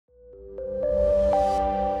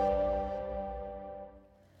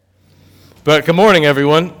But good morning,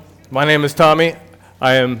 everyone. My name is Tommy.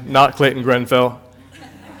 I am not Clayton Grenfell.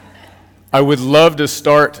 I would love to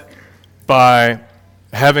start by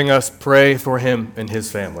having us pray for him and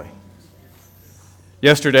his family.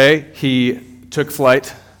 Yesterday, he took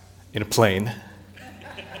flight in a plane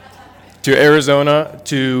to Arizona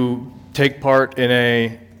to take part in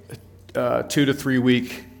a 2 to 3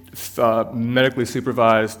 week medically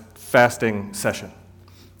supervised fasting session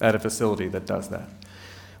at a facility that does that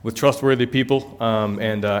with trustworthy people,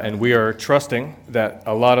 and we are trusting that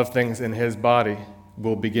a lot of things in his body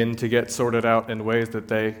will begin to get sorted out in ways that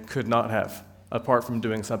they could not have apart from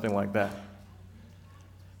doing something like that.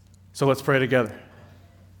 So let's pray together.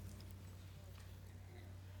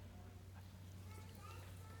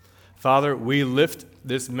 Father, we lift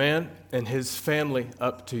this man and his family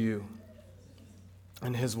up to you,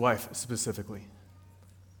 and his wife specifically.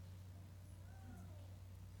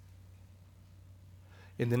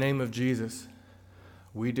 In the name of Jesus,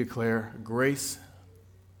 we declare grace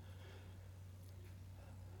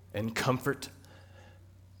and comfort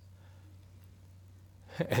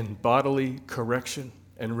and bodily correction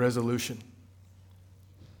and resolution.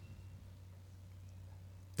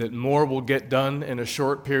 That more will get done in a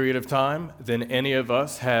short period of time than any of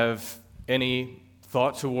us have any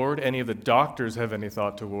thought toward, any of the doctors have any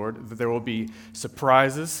thought toward. That there will be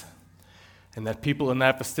surprises, and that people in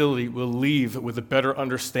that facility will leave with a better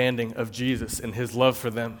understanding of Jesus and his love for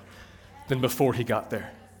them than before he got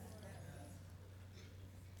there.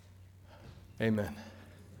 Amen.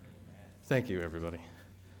 Thank you, everybody.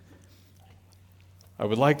 I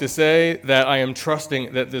would like to say that I am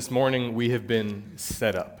trusting that this morning we have been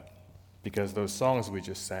set up, because those songs we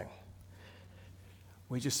just sang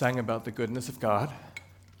about the goodness of God,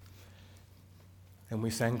 and we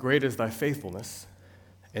sang Great is Thy Faithfulness,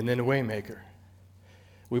 and then Waymaker.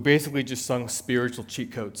 We basically just sung spiritual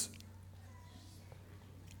cheat codes.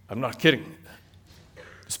 I'm not kidding.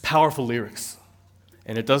 It's powerful lyrics,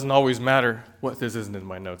 and it doesn't always matter what this isn't in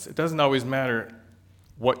my notes. It doesn't always matter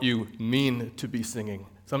what you mean to be singing.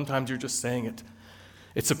 Sometimes you're just saying it.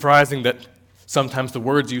 It's surprising that sometimes the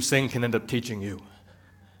words you sing can end up teaching you.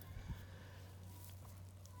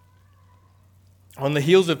 On the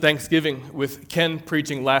heels of Thanksgiving, with Ken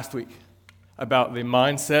preaching last week about the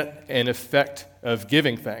mindset and effect of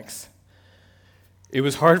giving thanks, it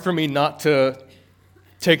was hard for me not to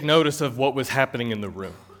take notice of what was happening in the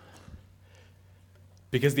room.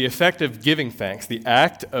 Because the effect of giving thanks, the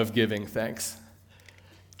act of giving thanks,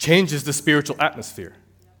 changes the spiritual atmosphere.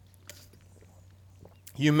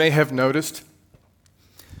 You may have noticed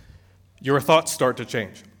your thoughts start to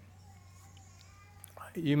change.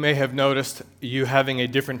 You may have noticed you having a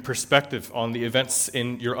different perspective on the events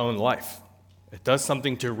in your own life. It does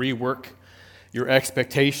something to rework your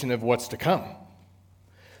expectation of what's to come.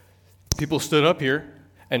 People stood up here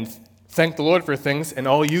and thanked the Lord for things, and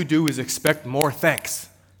all you do is expect more thanks.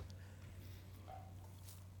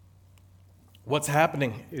 What's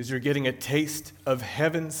happening is you're getting a taste of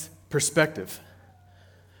heaven's perspective.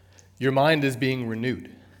 Your mind is being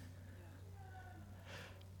renewed.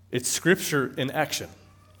 It's scripture in action.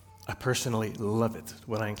 I personally love it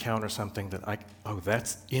when I encounter something that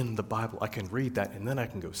that's in the Bible. I can read that and then I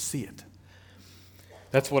can go see it.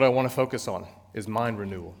 That's what I want to focus on, is mind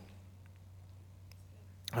renewal.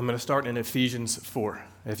 I'm going to start in Ephesians 4.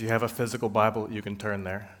 If you have a physical Bible, you can turn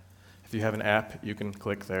there. If you have an app, you can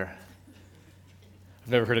click there.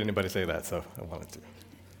 I've never heard anybody say that, so I wanted to.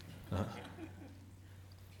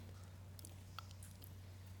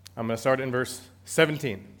 I'm going to start in verse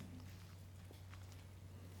 17.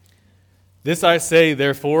 This I say,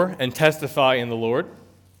 therefore, and testify in the Lord,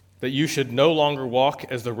 that you should no longer walk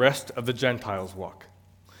as the rest of the Gentiles walk.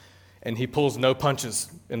 And he pulls no punches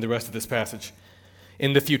in the rest of this passage.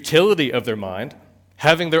 In the futility of their mind,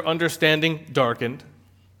 having their understanding darkened,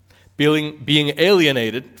 being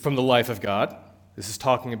alienated from the life of God. This is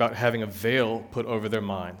talking about having a veil put over their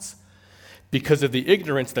minds. Because of the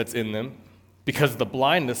ignorance that's in them, because of the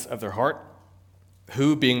blindness of their heart,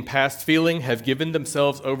 who, being past feeling, have given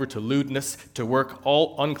themselves over to lewdness, to work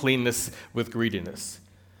all uncleanness with greediness.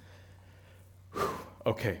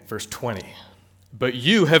 Okay, verse 20. But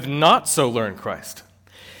you have not so learned Christ,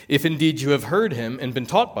 if indeed you have heard him and been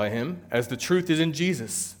taught by him, as the truth is in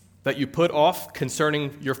Jesus, that you put off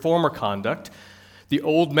concerning your former conduct the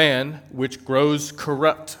old man which grows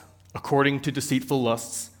corrupt according to deceitful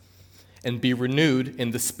lusts, and be renewed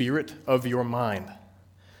in the spirit of your mind,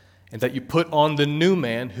 and that you put on the new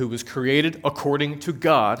man who was created according to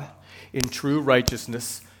God in true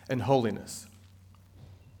righteousness and holiness.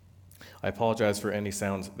 I apologize for any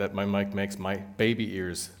sounds that my mic makes. My baby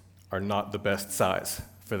ears are not the best size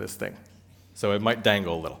for this thing. so it might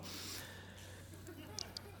dangle a little.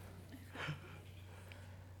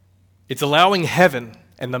 It's allowing heaven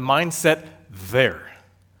and the mindset there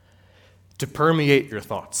to permeate your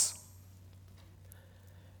thoughts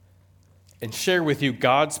and share with you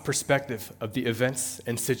God's perspective of the events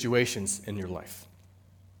and situations in your life.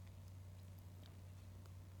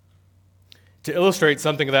 To illustrate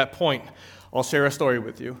something of that point, I'll share a story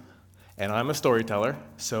with you, and I'm a storyteller,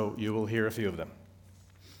 so you will hear a few of them.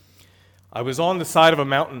 I was on the side of a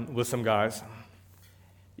mountain with some guys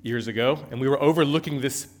years ago, and we were overlooking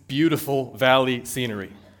this beautiful valley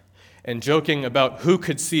scenery and joking about who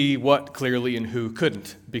could see what clearly and who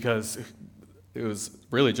couldn't, because it was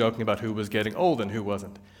really joking about who was getting old and who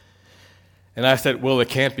wasn't. And I said, well, it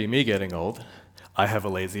can't be me getting old. I have a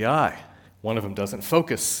lazy eye. One of them doesn't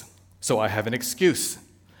focus, so I have an excuse.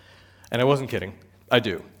 And I wasn't kidding. I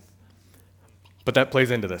do. But that plays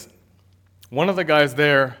into this. One of the guys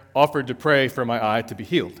there offered to pray for my eye to be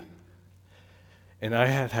healed. And I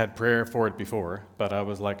had had prayer for it before, but I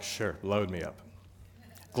was like, sure, load me up.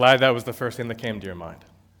 Glad that was the first thing that came to your mind.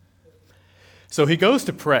 So he goes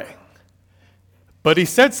to pray. But he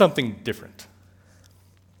said something different.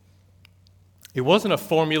 It wasn't a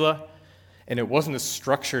formula, and it wasn't a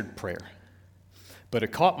structured prayer, but it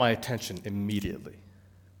caught my attention immediately.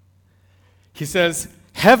 He says,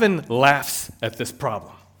 heaven laughs at this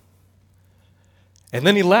problem. And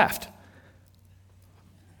then he laughed.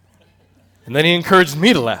 And then he encouraged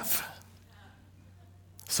me to laugh.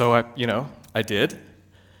 So I did.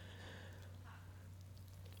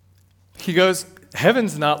 He goes,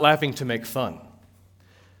 heaven's not laughing to make fun.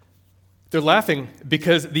 They're laughing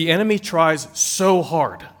because the enemy tries so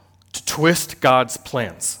hard to twist God's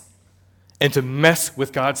plans and to mess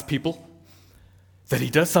with God's people that he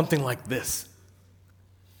does something like this.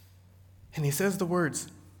 And he says the words,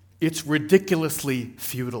 it's ridiculously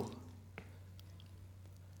futile.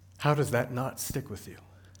 How does that not stick with you?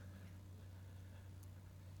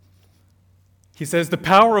 He says the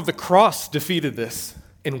power of the cross defeated this,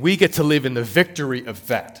 and we get to live in the victory of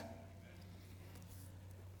that.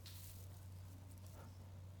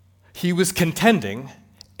 He was contending,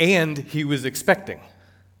 and he was expecting.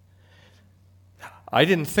 I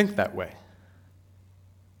didn't think that way.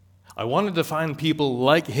 I wanted to find people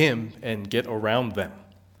like him and get around them.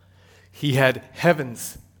 He had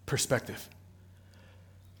heaven's perspective.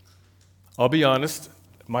 I'll be honest,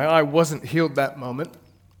 my eye wasn't healed that moment,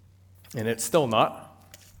 and it's still not.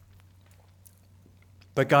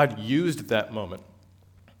 But God used that moment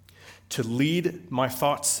to lead my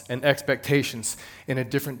thoughts and expectations in a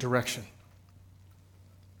different direction.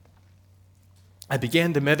 I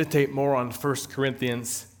began to meditate more on 1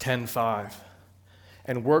 Corinthians 10:5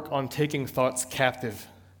 and work on taking thoughts captive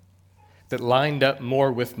that lined up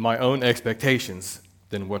more with my own expectations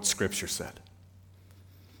than what Scripture said.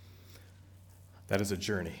 That is a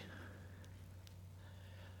journey.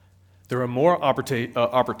 There are more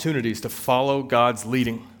opportunities to follow God's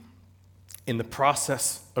leading in the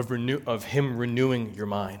process of Him renewing your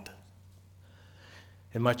mind.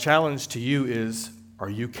 And my challenge to you is, are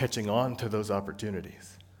you catching on to those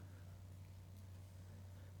opportunities?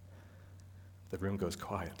 The room goes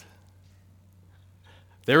quiet.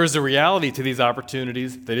 There is a reality to these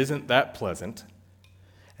opportunities that isn't that pleasant,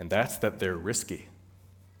 and that's that they're risky.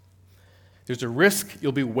 There's a risk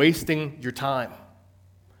you'll be wasting your time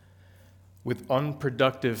with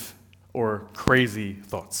unproductive or crazy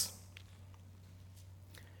thoughts.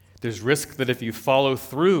 There's risk that if you follow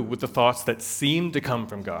through with the thoughts that seem to come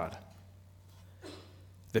from God,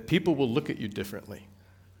 that people will look at you differently.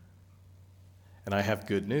 And I have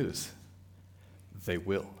good news. They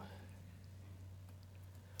will.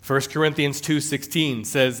 1 Corinthians 2:16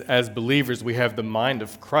 says, as believers, we have the mind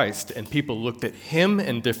of Christ, and people looked at him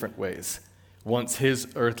in different ways once his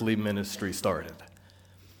earthly ministry started.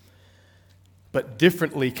 But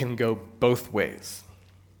differently can go both ways.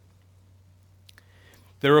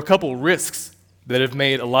 There are a couple risks that have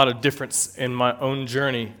made a lot of difference in my own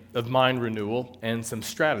journey of mind renewal and some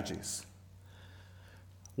strategies.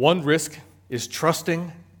 One risk is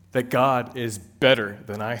trusting that God is better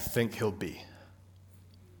than I think he'll be.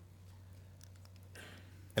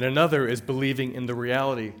 And another is believing in the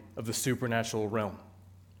reality of the supernatural realm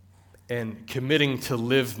and committing to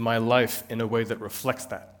live my life in a way that reflects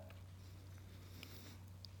that.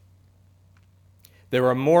 There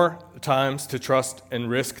are more times to trust and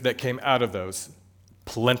risk that came out of those,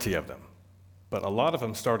 plenty of them, but a lot of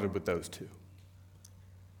them started with those two.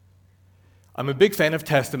 I'm a big fan of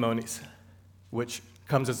testimonies, which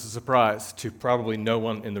comes as a surprise to probably no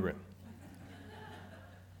one in the room.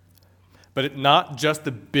 But it's not just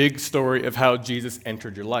the big story of how Jesus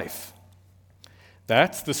entered your life.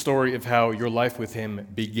 That's the story of how your life with him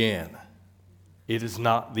began. It is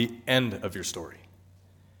not the end of your story.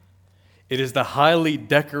 It is the highly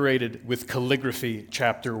decorated with calligraphy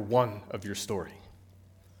chapter 1 of your story.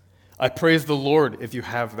 I praise the Lord if you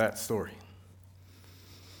have that story.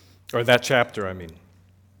 Or that chapter, I mean.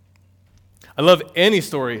 I love any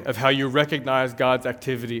story of how you recognize God's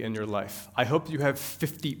activity in your life. I hope you have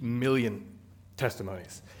 50 million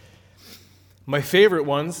testimonies. My favorite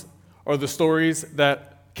ones are the stories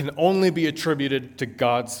that can only be attributed to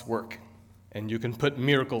God's work, and you can put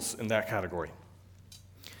miracles in that category.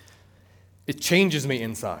 It changes me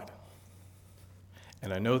inside,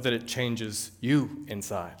 and I know that it changes you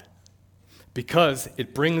inside, because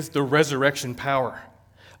it brings the resurrection power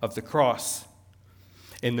of the cross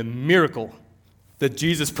and the miracle that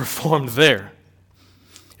Jesus performed there.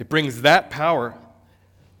 It brings that power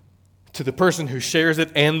to the person who shares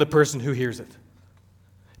it and the person who hears it.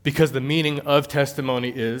 Because the meaning of testimony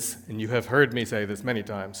is, and you have heard me say this many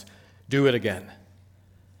times, do it again.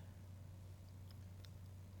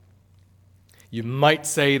 You might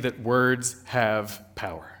say that words have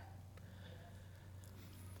power.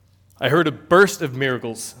 I heard a burst of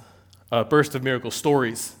miracle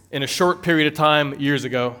stories in a short period of time years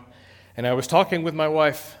ago, and I was talking with my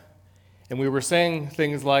wife, and we were saying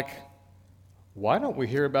things like, why don't we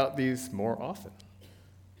hear about these more often?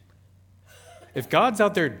 If God's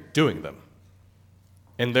out there doing them,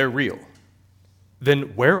 and they're real,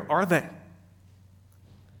 then where are they?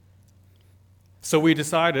 So we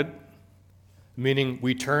decided, meaning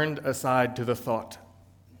we turned aside to the thought,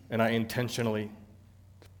 and I intentionally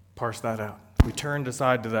parsed that out. We turned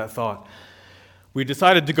aside to that thought. We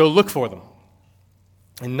decided to go look for them,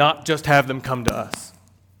 and not just have them come to us.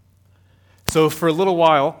 So for a little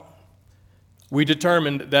while, we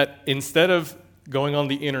determined that instead of going on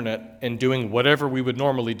the internet and doing whatever we would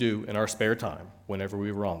normally do in our spare time whenever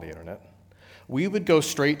we were on the internet, we would go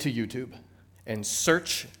straight to YouTube and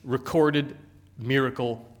search recorded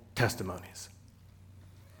miracle testimonies.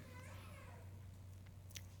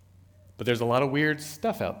 But there's a lot of weird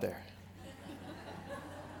stuff out there.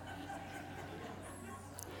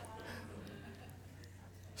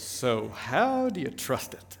 So how do you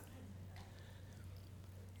trust it?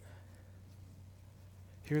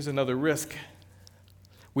 Here's another risk.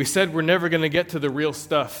 We said we're never going to get to the real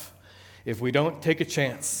stuff if we don't take a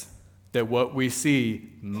chance that what we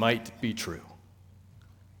see might be true.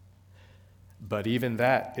 But even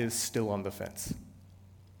that is still on the fence.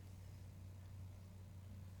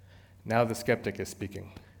 Now the skeptic is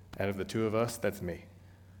speaking. Out of the two of us, that's me.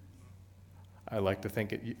 I like to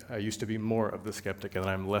think I used to be more of the skeptic, and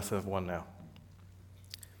I'm less of one now.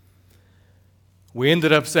 We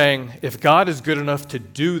ended up saying, if God is good enough to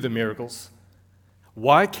do the miracles,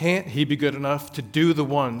 why can't he be good enough to do the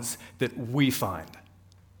ones that we find?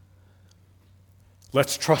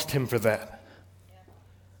 Let's trust him for that.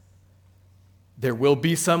 There will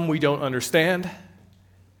be some we don't understand,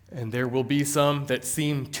 and there will be some that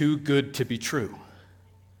seem too good to be true.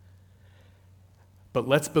 But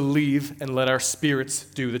let's believe and let our spirits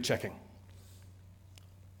do the checking.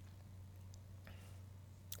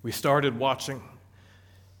 We started watching,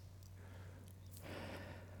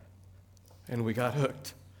 and we got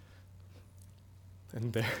hooked.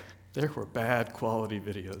 And there were bad quality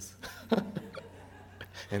videos.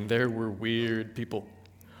 And there were weird people.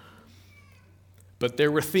 But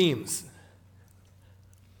there were themes.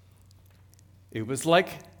 It was like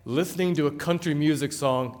listening to a country music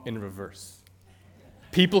song in reverse.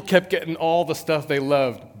 People kept getting all the stuff they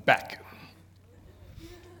loved back.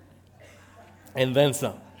 And then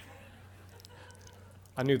some.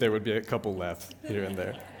 I knew there would be a couple laughs here and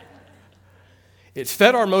there. It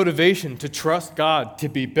fed our motivation to trust God to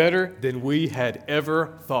be better than we had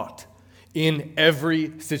ever thought in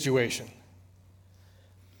every situation.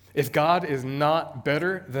 If God is not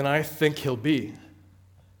better than I think he'll be,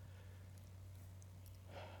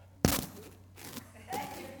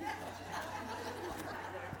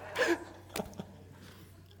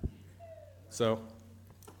 so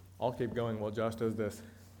I'll keep going while Josh does this.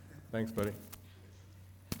 Thanks, buddy.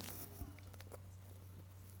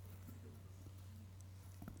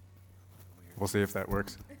 We'll see if that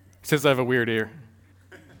works. He says I have a weird ear.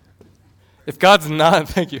 If God's not,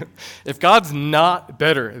 thank you. If God's not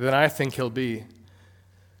better than I think he'll be,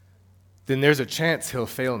 then there's a chance he'll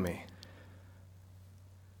fail me.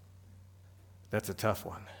 That's a tough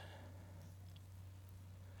one.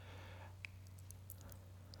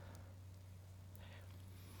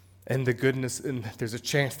 And there's a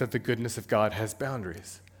chance that the goodness of God has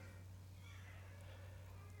boundaries.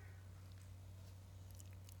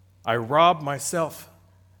 I rob myself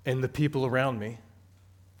and the people around me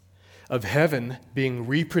of heaven being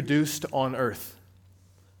reproduced on earth.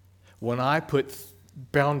 When I put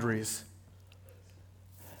boundaries,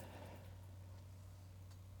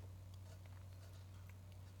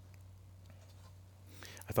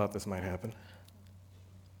 I thought this might happen.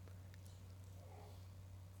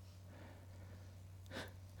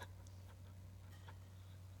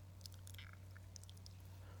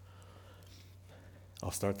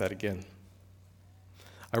 I'll start that again.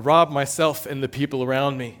 I rob myself and the people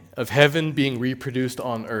around me of heaven being reproduced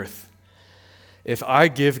on earth if I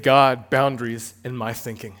give God boundaries in my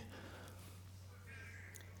thinking.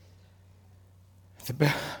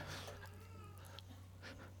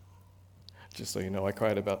 Just so you know, I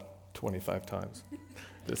cried about 25 times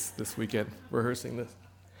this weekend rehearsing this.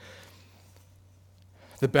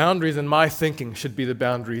 The boundaries in my thinking should be the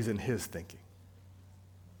boundaries in his thinking.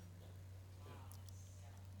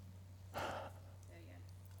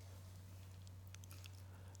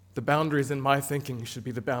 The boundaries in my thinking should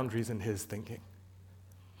be the boundaries in his thinking.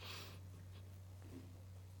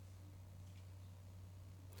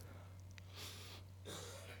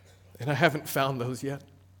 And I haven't found those yet.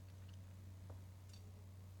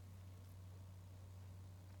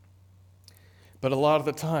 But a lot of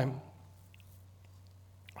the time,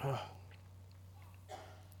 never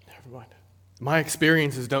mind. My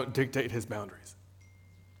experiences don't dictate his boundaries.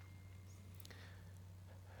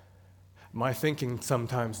 My thinking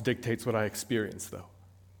sometimes dictates what I experience, though.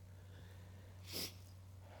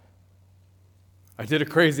 I did a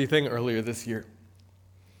crazy thing earlier this year.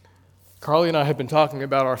 Carly and I had been talking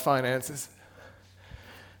about our finances.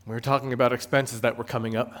 We were talking about expenses that were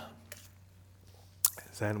coming up.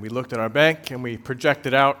 And we looked at our bank and we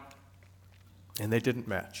projected out, and they didn't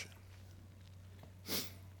match.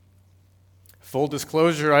 Full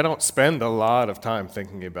disclosure, I don't spend a lot of time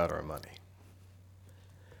thinking about our money.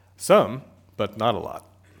 Some, but not a lot.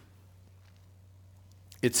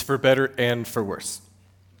 It's for better and for worse.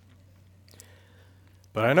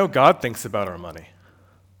 But I know God thinks about our money,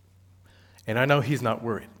 and I know He's not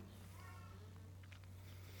worried.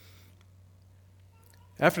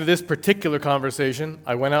 After this particular conversation,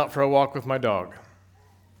 I went out for a walk with my dog.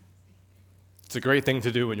 It's a great thing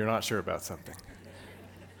to do when you're not sure about something.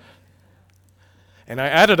 And I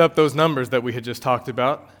added up those numbers that we had just talked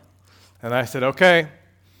about, and I said, okay,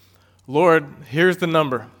 Lord, here's the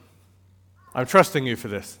number. I'm trusting you for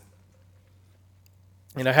this.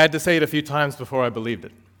 And I had to say it a few times before I believed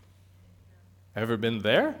it. Ever been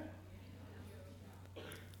there?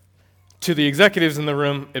 To the executives in the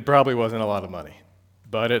room, it probably wasn't a lot of money,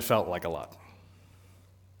 but it felt like a lot.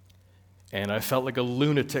 And I felt like a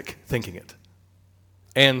lunatic thinking it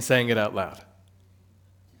and saying it out loud.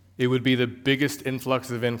 It would be the biggest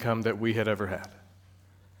influx of income that we had ever had.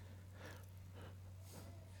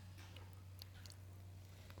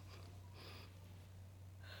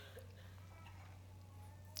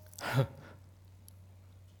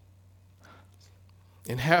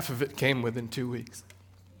 And half of it came within 2 weeks.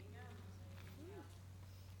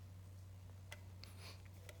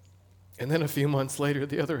 And then a few months later,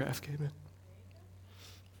 the other half came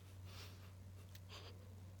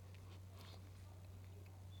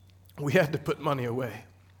in. We had to put money away.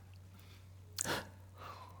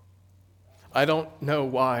 I don't know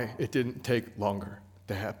why it didn't take longer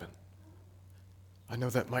to happen. I know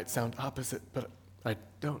that might sound opposite, but I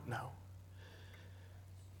don't know.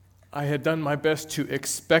 I had done my best to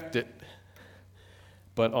expect it,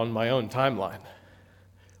 but on my own timeline,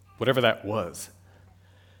 whatever that was.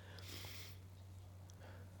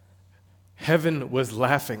 Heaven was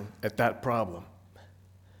laughing at that problem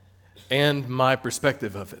and my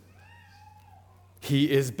perspective of it. He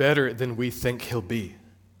is better than we think He'll be.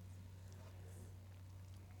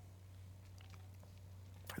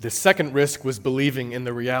 The second risk was believing in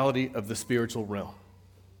the reality of the spiritual realm.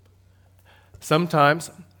 Sometimes,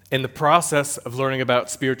 in the process of learning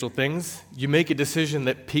about spiritual things, you make a decision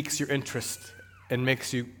that piques your interest and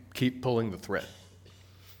makes you keep pulling the thread.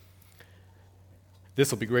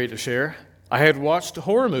 This will be great to share. I had watched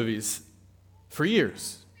horror movies for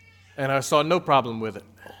years, and I saw no problem with it,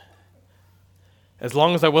 as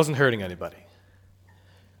long as I wasn't hurting anybody.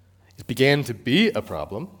 It began to be a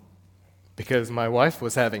problem because my wife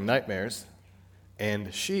was having nightmares,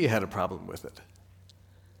 and she had a problem with it.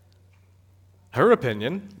 Her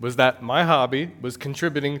opinion was that my hobby was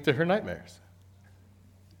contributing to her nightmares.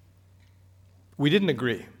 We didn't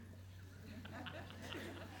agree.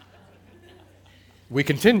 We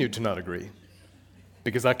continued to not agree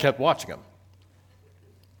because I kept watching them.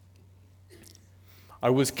 I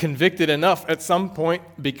was convicted enough at some point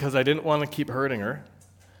because I didn't want to keep hurting her,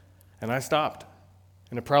 and I stopped.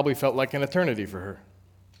 And it probably felt like an eternity for her.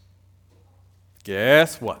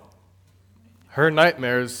 Guess what? Her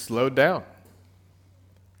nightmares slowed down.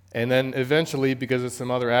 And then eventually, because of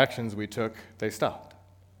some other actions we took, they stopped.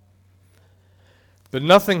 But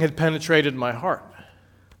nothing had penetrated my heart.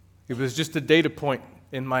 It was just a data point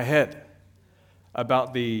in my head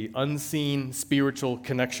about the unseen spiritual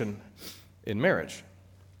connection in marriage.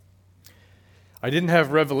 I didn't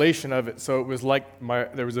have revelation of it, so it was like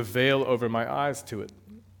there was a veil over my eyes to it.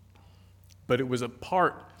 But it was a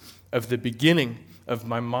part of the beginning of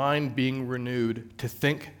my mind being renewed to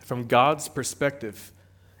think from God's perspective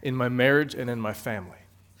in my marriage and in my family.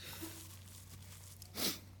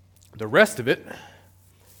 The rest of it,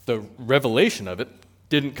 the revelation of it,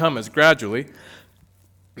 didn't come as gradually.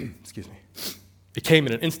 Excuse me. It came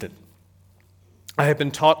in an instant. I have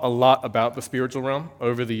been taught a lot about the spiritual realm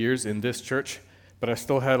over the years in this church, but I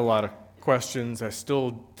still had a lot of questions. I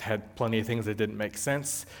still had plenty of things that didn't make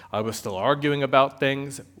sense. I was still arguing about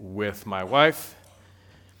things with my wife.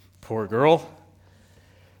 Poor girl.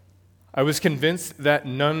 I was convinced that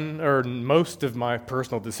none or most of my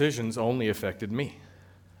personal decisions only affected me,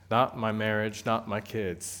 not my marriage, not my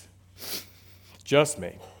kids, just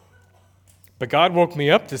me. But God woke me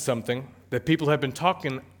up to something that people have been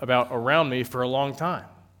talking about around me for a long time.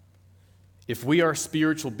 If we are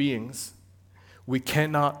spiritual beings, we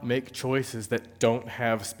cannot make choices that don't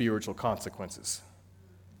have spiritual consequences,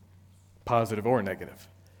 positive or negative.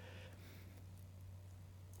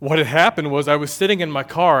 What had happened was I was sitting in my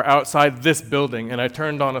car outside this building, and I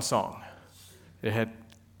turned on a song. It had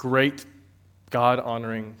great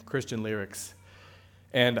God-honoring Christian lyrics.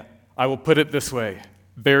 And I will put it this way,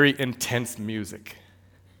 very intense music.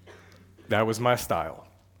 That was my style.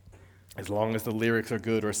 As long as the lyrics are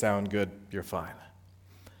good or sound good, you're fine.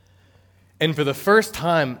 And for the first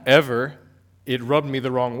time ever, it rubbed me the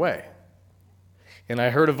wrong way. And I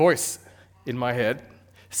heard a voice in my head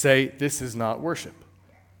say, "This is not worship.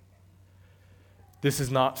 This is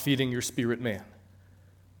not feeding your spirit man."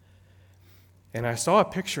 And I saw a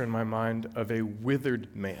picture in my mind of a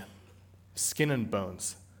withered man, skin and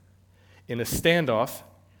bones, in a standoff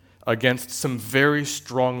against some very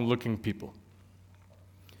strong-looking people.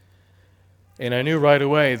 And I knew right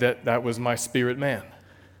away that that was my spirit man.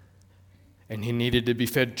 And he needed to be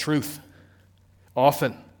fed truth,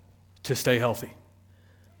 often, to stay healthy.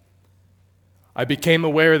 I became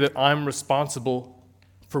aware that I'm responsible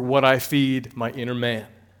for what I feed my inner man.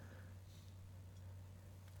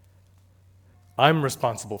 I'm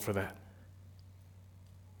responsible for that.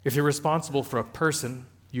 If you're responsible for a person,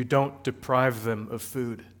 you don't deprive them of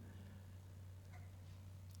food.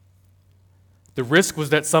 The risk was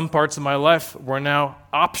that some parts of my life were now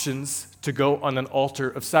options to go on an altar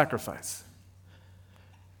of sacrifice.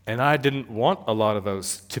 And I didn't want a lot of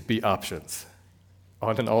those to be options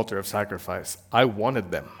on an altar of sacrifice. I wanted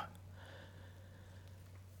them.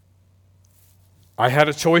 I had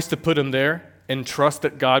a choice to put them there and trust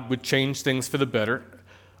that God would change things for the better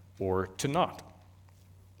or to not.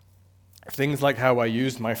 Things like how I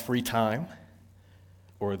used my free time,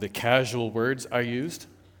 or the casual words I used,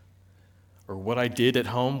 or what I did at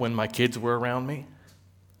home when my kids were around me,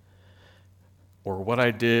 or what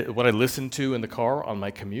I listened to in the car on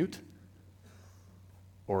my commute,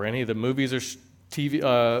 or any of the movies or TV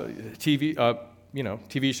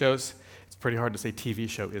shows. It's pretty hard to say TV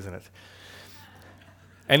show, isn't it?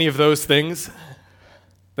 Any of those things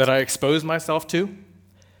that I exposed myself to,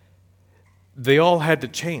 they all had to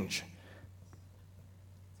change.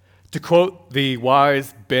 To quote the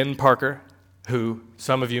wise Ben Parker, who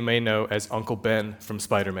some of you may know as Uncle Ben from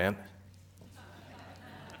Spider-Man,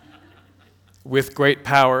 with great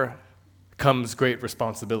power comes great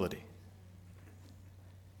responsibility.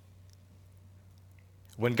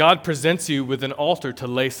 When God presents you with an altar to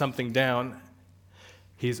lay something down,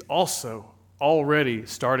 He's also already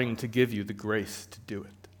starting to give you the grace to do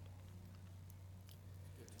it.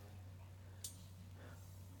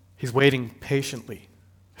 He's waiting patiently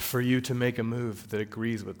for you to make a move that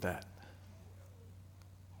agrees with that.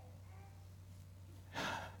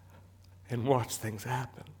 And watch things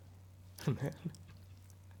happen. Amen.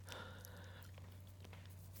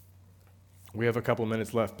 We have a couple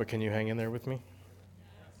minutes left, but can you hang in there with me?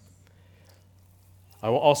 I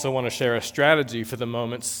will also want to share a strategy for the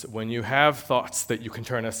moments when you have thoughts that you can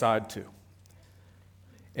turn aside to.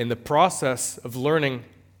 In the process of learning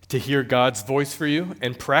to hear God's voice for you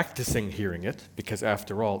and practicing hearing it, because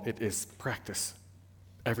after all, it is practice.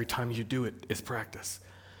 Every time you do it is practice.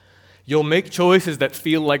 You'll make choices that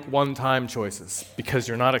feel like one-time choices because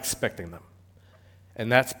you're not expecting them.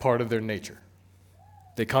 And that's part of their nature.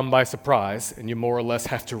 They come by surprise, and you more or less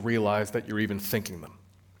have to realize that you're even thinking them.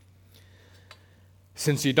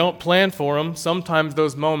 Since you don't plan for them, sometimes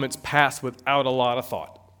those moments pass without a lot of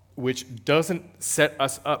thought, which doesn't set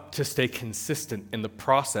us up to stay consistent in the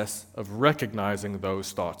process of recognizing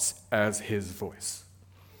those thoughts as His voice.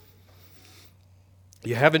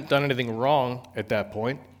 You haven't done anything wrong at that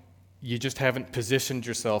point. You just haven't positioned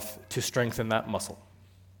yourself to strengthen that muscle.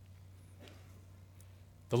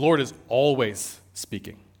 The Lord is always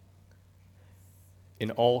speaking in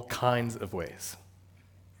all kinds of ways.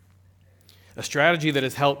 A strategy that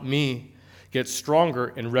has helped me get stronger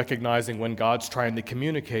in recognizing when God's trying to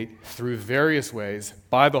communicate through various ways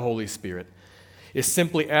by the Holy Spirit is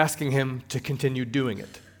simply asking Him to continue doing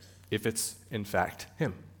it, if it's in fact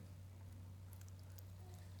Him.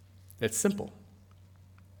 It's simple.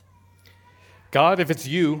 God, if it's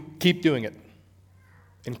you, keep doing it,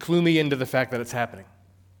 and clue me into the fact that it's happening.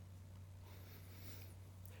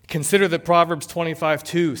 Consider that Proverbs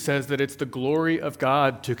 25:2 says that it's the glory of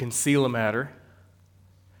God to conceal a matter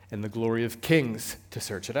and the glory of kings to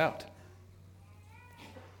search it out.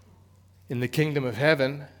 In the kingdom of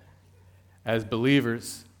heaven, as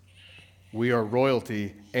believers, we are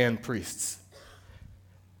royalty and priests.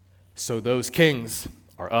 So those kings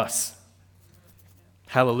are us.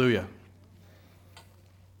 Hallelujah.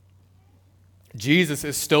 Jesus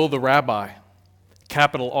is still the rabbi,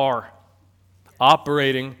 capital R,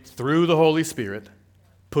 operating through the Holy Spirit,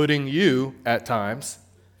 putting you, at times,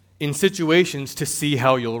 in situations to see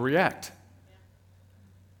how you'll react.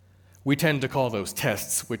 We tend to call those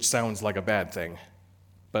tests, which sounds like a bad thing,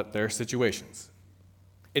 but they're situations.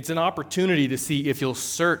 It's an opportunity to see if you'll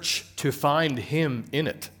search to find Him in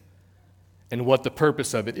it and what the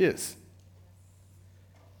purpose of it is.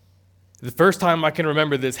 The first time I can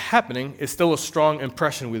remember this happening is still a strong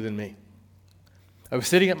impression within me. I was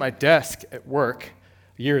sitting at my desk at work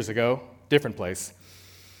years ago, different place,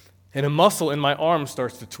 and a muscle in my arm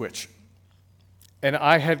starts to twitch. And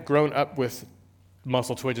I had grown up with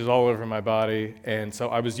muscle twitches all over my body, and so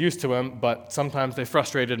I was used to them, but sometimes they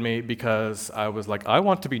frustrated me because I was like, I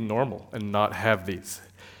want to be normal and not have these.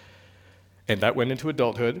 And that went into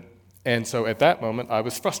adulthood, and so at that moment I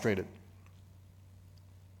was frustrated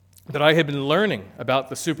that I had been learning about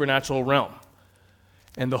the supernatural realm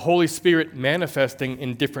and the Holy Spirit manifesting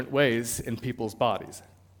in different ways in people's bodies.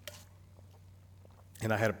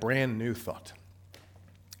 And I had a brand new thought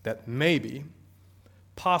that maybe,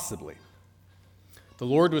 possibly, the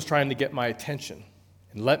Lord was trying to get my attention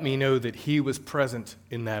and let me know that He was present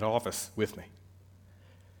in that office with me.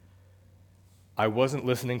 I wasn't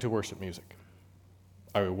listening to worship music.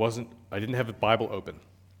 I didn't have the Bible open.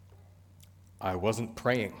 I wasn't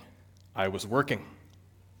praying. I was working.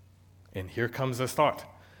 And here comes this thought.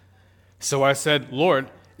 So I said,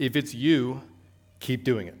 Lord, if it's you, keep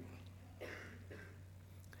doing it.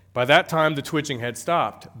 By that time, the twitching had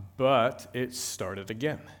stopped, but it started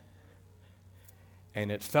again.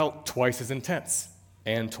 And it felt twice as intense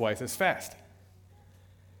and twice as fast.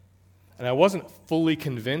 And I wasn't fully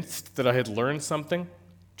convinced that I had learned something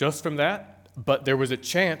just from that, but there was a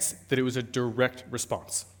chance that it was a direct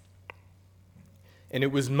response. And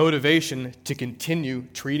it was motivation to continue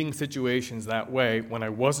treating situations that way when I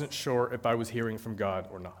wasn't sure if I was hearing from God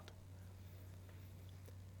or not.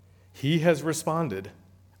 He has responded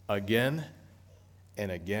again and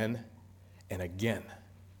again and again.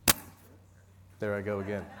 There I go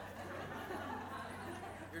again.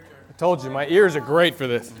 I told you, my ears are great for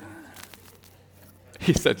this.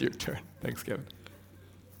 He said, your turn. Thanks, Kevin.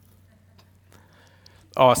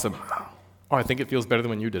 Awesome. Oh, I think it feels better than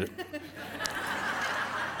when you did it.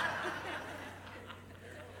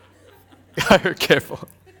 Careful.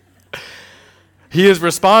 He has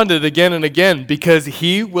responded again and again because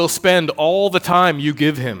He will spend all the time you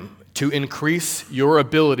give Him to increase your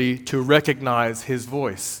ability to recognize His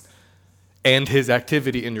voice and His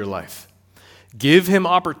activity in your life. Give Him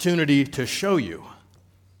opportunity to show you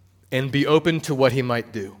and be open to what He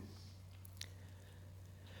might do.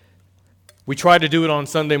 We try to do it on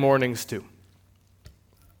Sunday mornings too.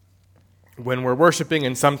 When we're worshiping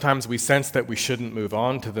and sometimes we sense that we shouldn't move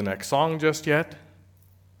on to the next song just yet,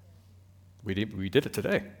 we did it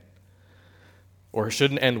today. Or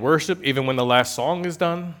shouldn't end worship even when the last song is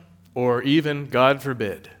done, or even, God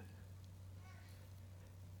forbid,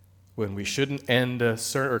 when we shouldn't end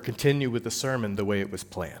or continue with the sermon the way it was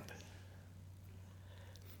planned.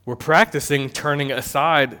 We're practicing turning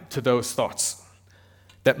aside to those thoughts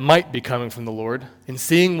that might be coming from the Lord and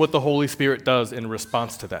seeing what the Holy Spirit does in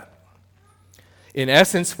response to that. In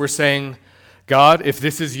essence, we're saying, God, if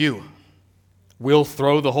this is you, we'll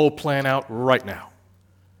throw the whole plan out right now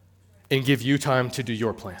and give you time to do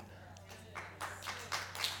your plan.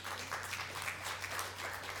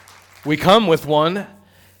 We come with one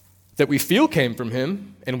that we feel came from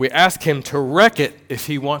him, and we ask him to wreck it if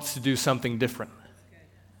he wants to do something different.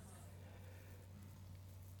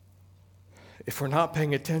 If we're not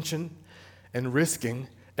paying attention and risking,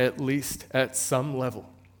 at least at some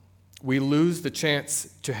level, we lose the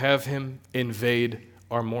chance to have him invade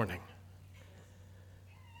our morning.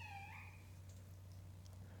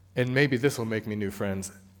 And maybe this will make me new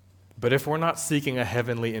friends, but if we're not seeking a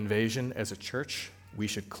heavenly invasion as a church, we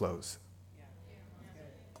should close.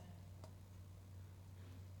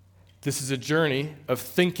 This is a journey of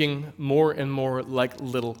thinking more and more like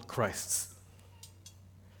little Christs.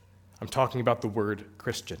 I'm talking about the word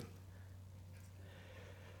Christian.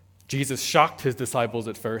 Jesus shocked his disciples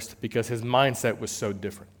at first because his mindset was so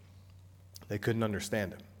different. They couldn't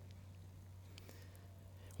understand him.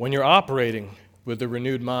 When you're operating with a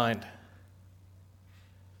renewed mind,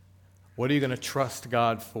 what are you going to trust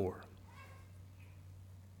God for?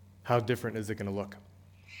 How different is it going to look?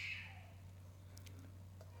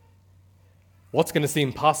 What's going to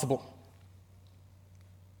seem possible?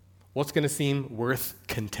 What's going to seem worth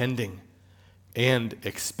contending and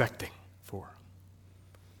expecting for?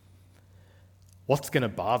 What's going to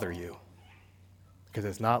bother you? Because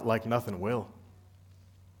it's not like nothing will.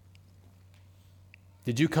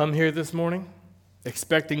 Did you come here this morning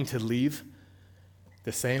expecting to leave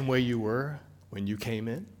the same way you were when you came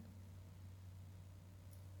in?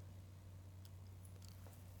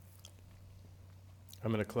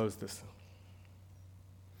 I'm going to close this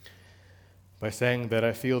by saying that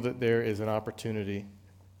I feel that there is an opportunity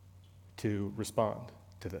to respond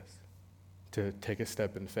to this, to take a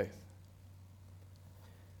step in faith.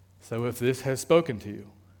 So if this has spoken to you,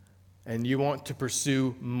 and you want to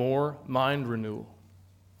pursue more mind renewal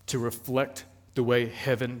to reflect the way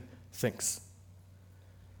heaven thinks,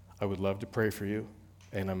 I would love to pray for you,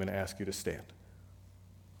 and I'm going to ask you to stand.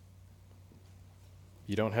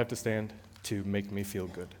 You don't have to stand to make me feel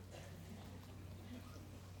good.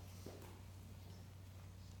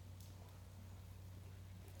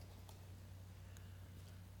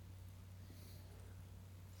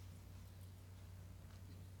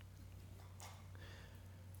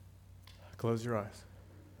 Close your eyes.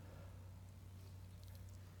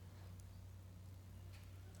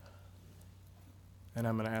 And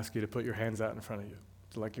I'm going to ask you to put your hands out in front of you,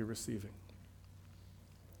 like you're receiving.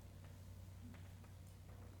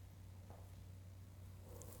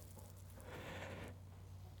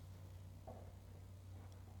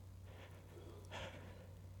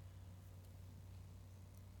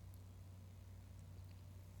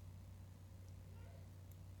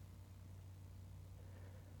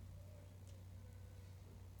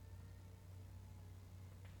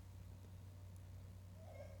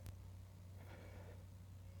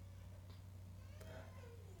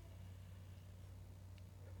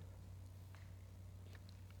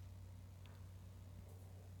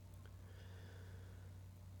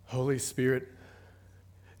 Holy Spirit,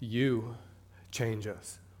 you change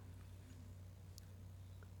us.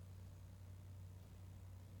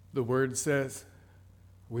 The word says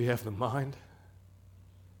we have the mind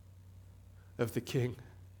of the King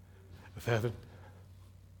of heaven.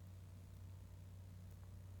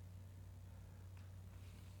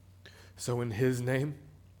 So in his name,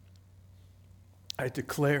 I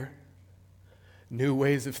declare new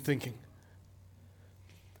ways of thinking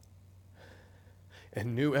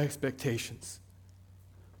and new expectations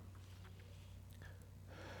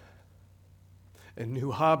and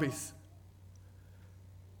new hobbies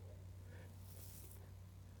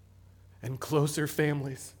and closer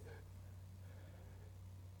families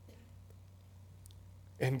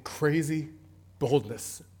and crazy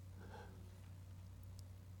boldness.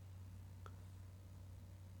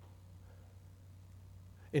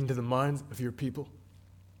 Into the minds of your people.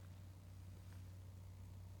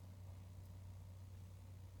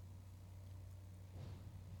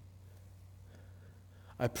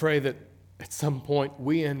 I pray that at some point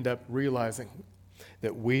we end up realizing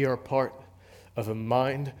that we are part of a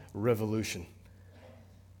mind revolution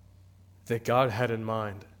that God had in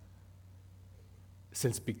mind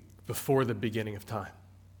since before the beginning of time.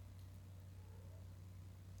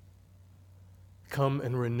 Come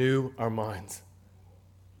and renew our minds.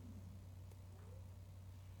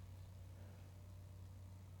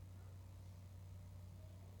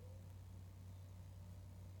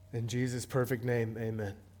 In Jesus' perfect name,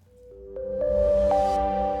 amen.